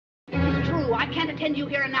you. I can't attend you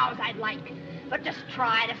here and now as I'd like. But just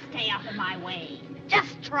try to stay out of my way.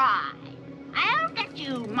 Just try. I'll get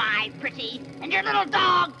you, my pretty, and your little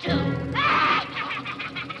dog, too.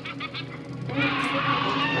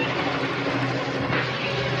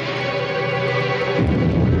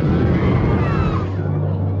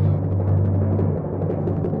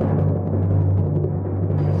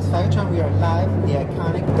 Fagatron, we are live from the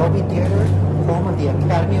iconic Dolby Theater, home of the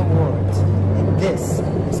Academy Awards, and this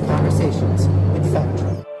is Conversations with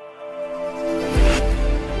Fagatron.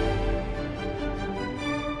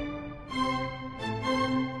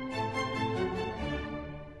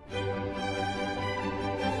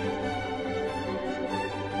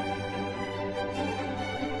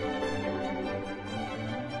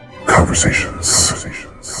 Conversations.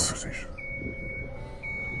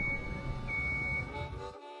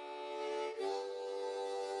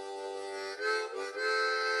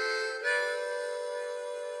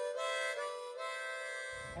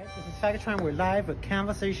 This is Fagatron. We're live with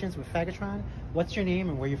Conversations with Fagatron. What's your name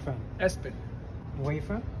and where you from? Espen. And where you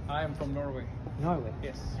from? I am from Norway. Norway.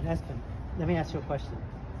 Yes. And Espen, let me ask you a question.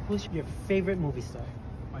 Who's your favorite movie star?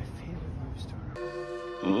 My favorite movie star.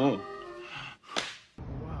 Oh.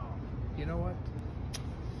 Wow. You know what?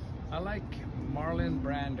 I like Marlon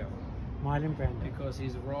Brando. Marlon Brando. Because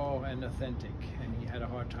he's raw and authentic, and he had a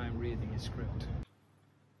hard time reading his script.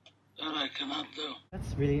 That I cannot do.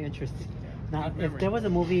 That's really interesting. Now, Not if memory. there was a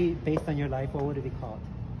movie based on your life, what would it be called?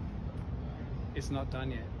 It's not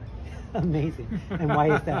done yet. Amazing. And why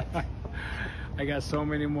is that? I got so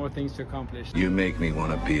many more things to accomplish. You make me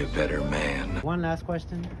want to be a better man. One last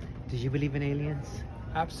question. Do you believe in aliens?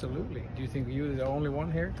 Absolutely. Do you think you're the only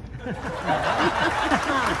one here?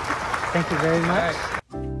 Thank you very much. Right.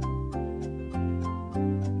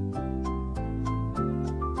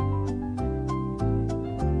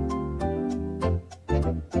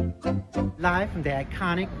 Live from the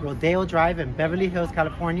iconic Rodeo Drive in Beverly Hills,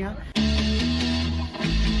 California.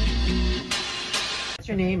 What's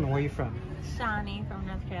your name and where are you from? Shawnee from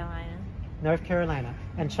North Carolina. North Carolina.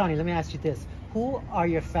 And Shawnee, let me ask you this. Who are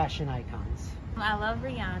your fashion icons? I love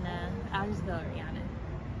Rihanna. I'll just go with Rihanna.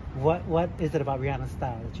 What is it about Rihanna's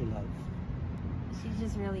style that you love? She's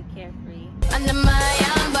just really carefree. Under my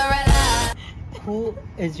umbrella. Who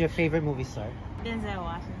is your favorite movie star? Denzel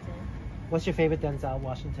Washington. What's your favorite Denzel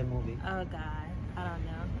Washington movie? Oh God, I don't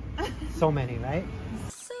know. So many, right?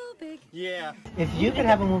 So big. Yeah. If you could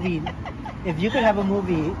have a movie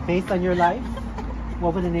based on your life,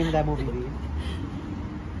 what would the name of that movie be?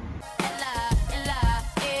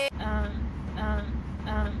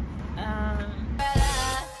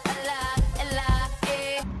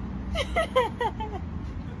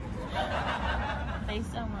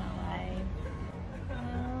 Based on my life.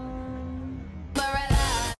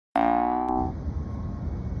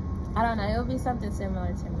 I don't know. It would be something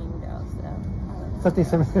similar to Mean Girls, so. Something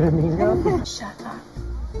similar to Mean Girls? Shut up.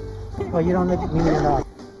 Well, you don't look at me at all.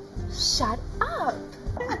 Shut up.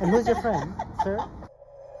 And who's your friend, sir?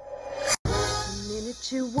 The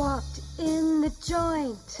minute you walked in the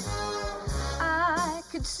joint, I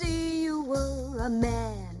could see you were a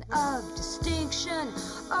man of distinction,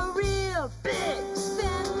 a real big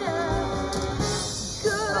spender.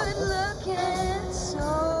 Good looking,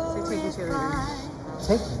 so refined.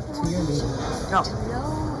 Take me to your meeting. No. To know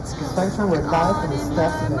what's going Fagatron, we're live from the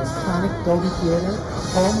steps of the iconic Dolby Theater,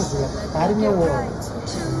 home of the Academy Awards.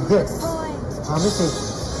 This is Conversations.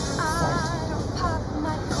 I don't pop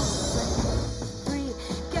my every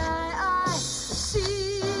guy I see.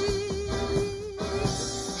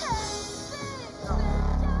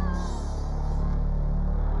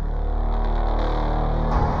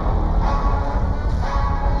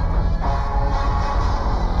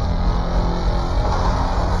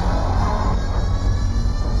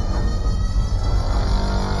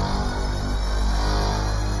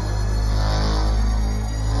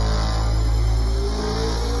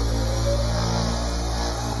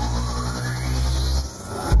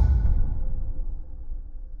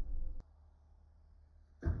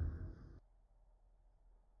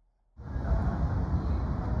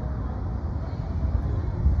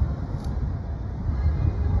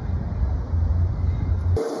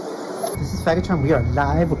 This is Fagatron. We are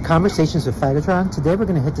live with Conversations with Fagatron. Today we're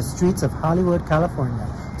going to hit the streets of Hollywood, California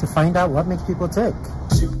to find out what makes people tick.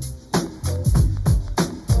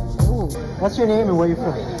 Ooh, what's your name and where are you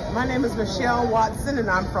from? My name is Michelle Watson and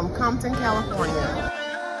I'm from Compton, California.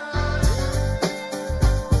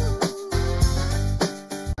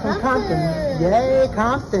 From Compton. Yay,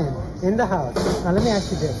 Compton. In the house. Now let me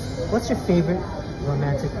ask you this. What's your favorite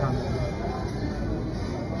romantic comedy?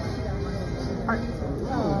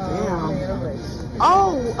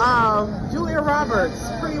 Oh, Julia Roberts,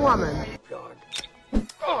 Pretty Woman.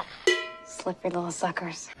 Slippery little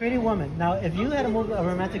suckers. Pretty Woman. Now, if you had a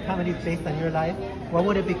romantic comedy based on your life, what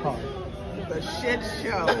would it be called? The Shit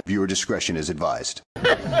Show. Viewer discretion is advised.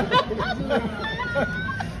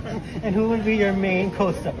 And who would be your main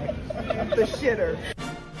co-star? The Shitter.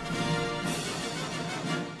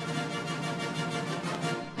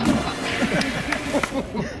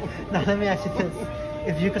 Now, let me ask you this.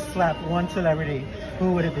 If you could slap one celebrity,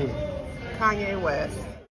 who would it be? Kanye West.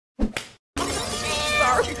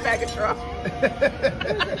 Sorry, Fagatron.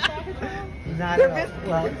 Not at all.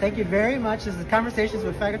 Well, thank you very much. This is Conversations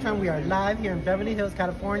with Fagatron. We are live here in Beverly Hills,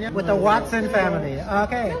 California with the Watson family.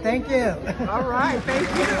 Okay, thank you. All right, thank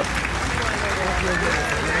you.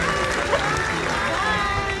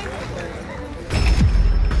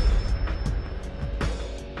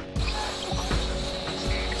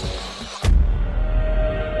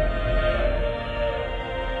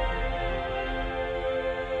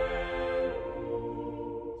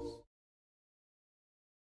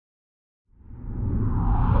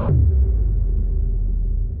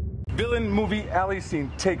 Villain movie alley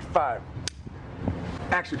scene, take 5.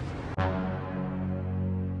 Action. I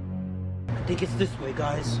think it's this way,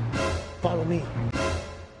 guys. Follow me.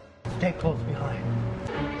 Stay close behind.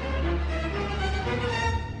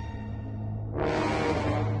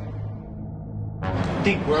 I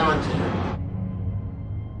think we're on to him.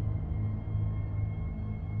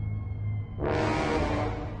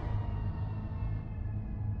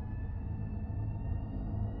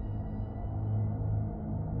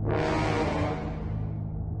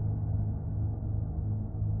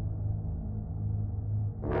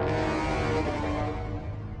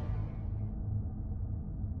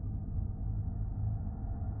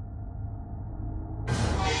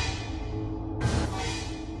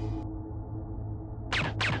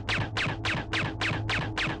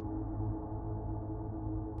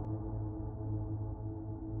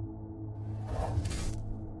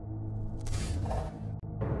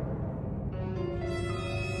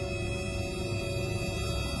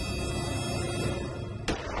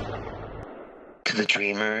 To the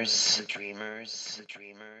dreamers, the dreamers, the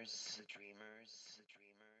dreamers, the dreamers, the dreamers.